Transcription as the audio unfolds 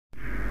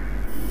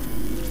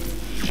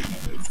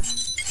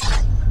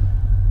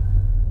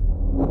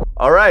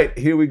All right,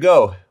 here we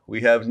go.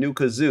 We have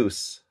Nuka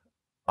Zeus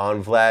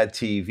on Vlad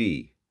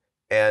TV.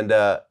 And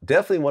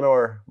definitely one of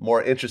our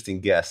more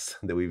interesting guests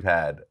that we've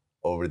had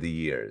over the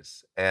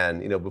years.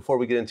 And, before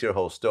we get into your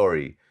whole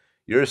story,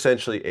 you're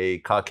essentially a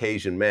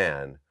Caucasian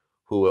man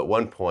who at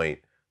one point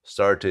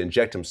started to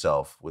inject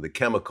himself with a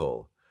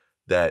chemical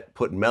that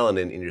put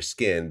melanin in your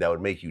skin that would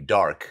make you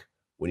dark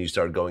when you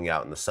started going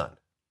out in the sun.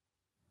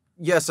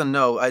 Yes and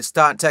no. It's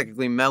not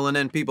technically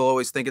melanin. People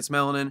always think it's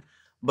melanin,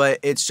 but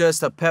it's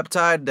just a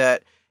peptide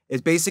that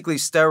is basically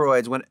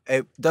steroids when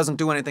it doesn't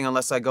do anything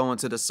unless I go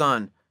into the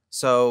sun.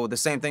 So the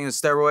same thing as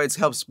steroids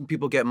helps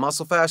people get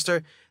muscle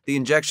faster. The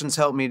injections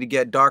help me to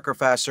get darker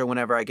faster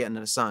whenever I get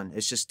into the sun.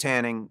 It's just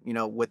tanning,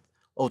 with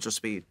ultra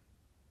speed.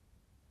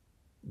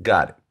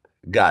 Got it.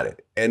 Got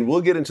it. And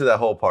we'll get into that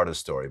whole part of the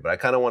story, but I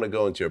kind of want to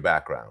go into your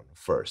background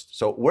first.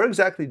 So where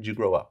exactly did you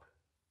grow up?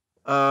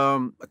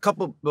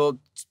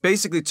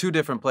 Basically two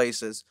different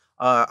places.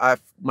 When I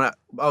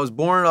was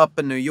born up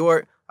in New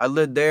York, I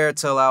lived there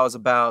till I was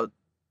about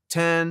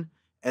 10,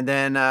 and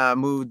then I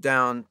moved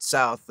down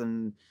south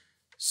in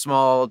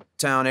small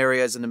town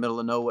areas in the middle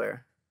of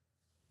nowhere.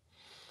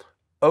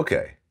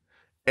 Okay.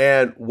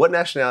 And what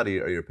nationality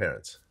are your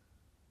parents?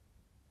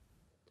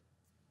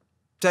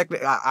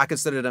 Technically, I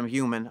consider them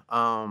human.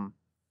 But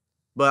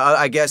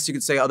I guess you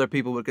could say other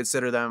people would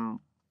consider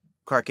them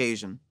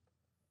Caucasian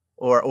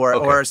or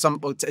Okay. some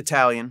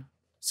Italian,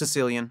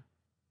 Sicilian.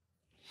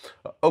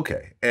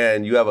 Okay.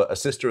 And you have a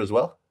sister as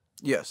well?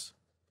 Yes.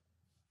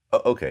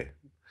 Okay.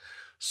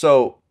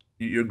 So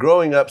you're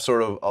growing up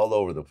sort of all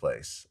over the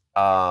place.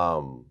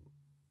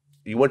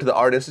 You went to the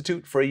Art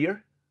Institute for a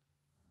year?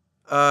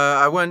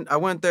 I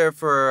went there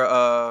for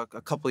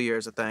a couple of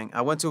years, I think.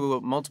 I went to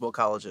multiple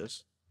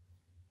colleges.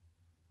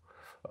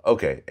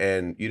 Okay.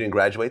 And you didn't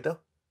graduate though?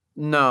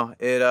 No,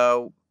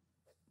 it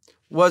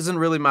wasn't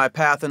really my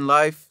path in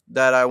life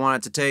that I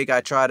wanted to take.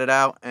 I tried it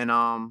out,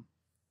 and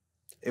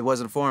it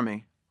wasn't for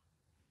me.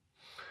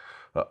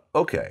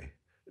 Okay.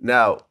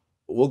 Now,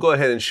 we'll go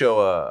ahead and show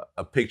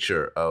a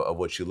picture of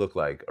what you look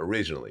like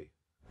originally,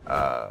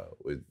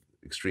 with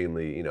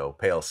extremely,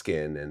 pale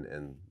skin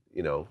and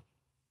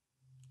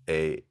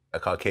a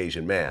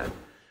Caucasian man.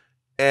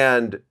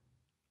 And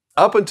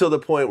up until the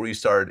point where you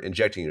started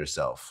injecting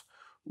yourself,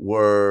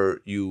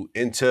 were you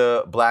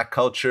into Black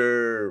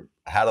culture,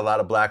 had a lot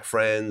of Black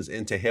friends,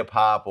 into hip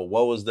hop, or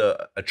what was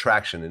the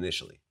attraction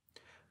initially?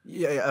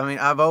 Yeah, I mean,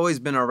 I've always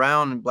been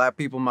around Black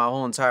people my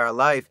whole entire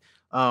life.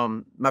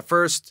 My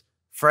first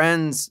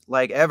friends,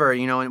 like ever,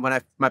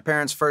 when my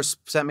parents first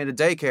sent me to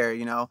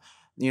daycare,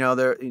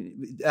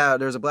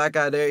 there's a Black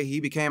guy there. He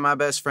became my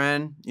best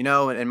friend,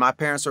 and my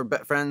parents were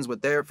friends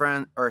with their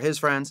friend or his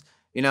friends,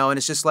 and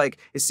it's just like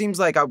it seems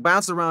like I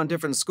bounced around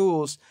different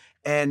schools,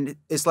 and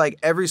it's like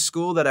every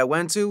school that I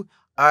went to,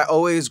 I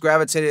always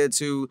gravitated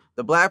to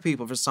the Black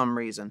people for some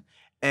reason,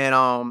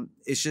 and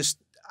it's just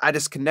I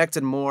just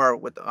connected more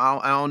with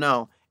I don't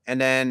know, and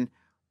then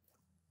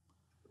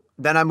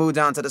I moved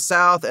down to the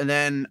South, and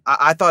then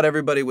I thought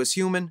everybody was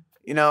human.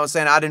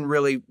 Saying I didn't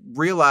really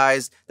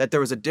realize that there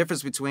was a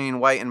difference between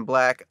white and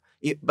Black,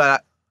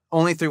 but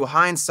only through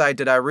hindsight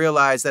did I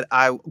realize that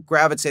I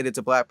gravitated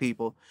to Black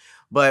people.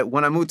 But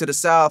when I moved to the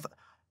South,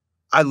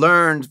 I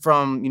learned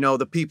from,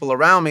 the people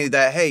around me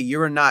that, hey,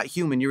 you're not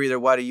human. You're either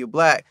white or you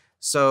Black.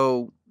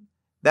 So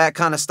that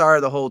kind of started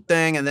the whole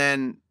thing. And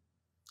then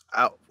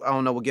I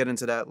don't know, we'll get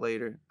into that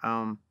later.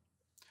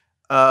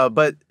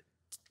 But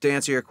to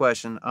answer your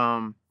question,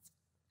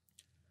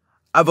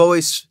 I've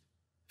always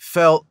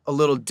felt a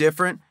little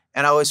different,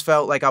 and I always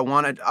felt like I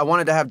wanted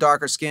to have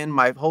darker skin.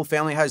 My whole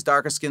family has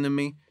darker skin than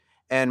me,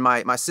 and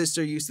my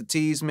sister used to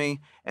tease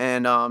me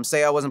and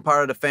say I wasn't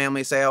part of the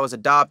family, say I was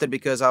adopted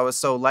because I was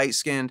so light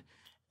skinned,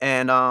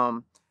 and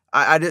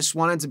I just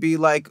wanted to be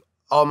like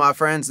all my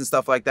friends and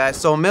stuff like that.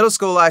 So in middle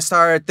school, I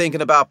started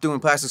thinking about doing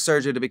plastic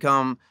surgery to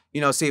become,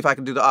 see if I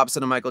could do the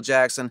opposite of Michael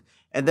Jackson,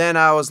 and then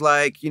I was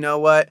like, you know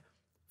what?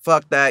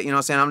 Fuck that,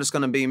 I'm just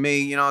gonna be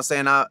me,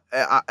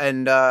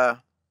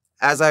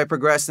 as I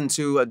progressed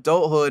into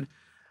adulthood,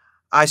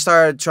 I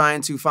started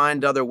trying to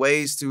find other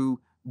ways to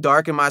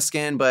darken my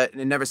skin, but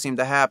it never seemed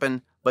to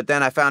happen. But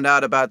then I found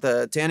out about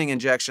the tanning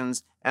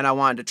injections, and I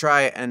wanted to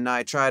try it, and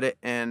I tried it,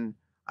 and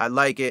I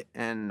like it,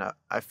 and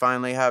I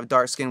finally have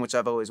dark skin, which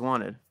I've always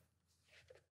wanted.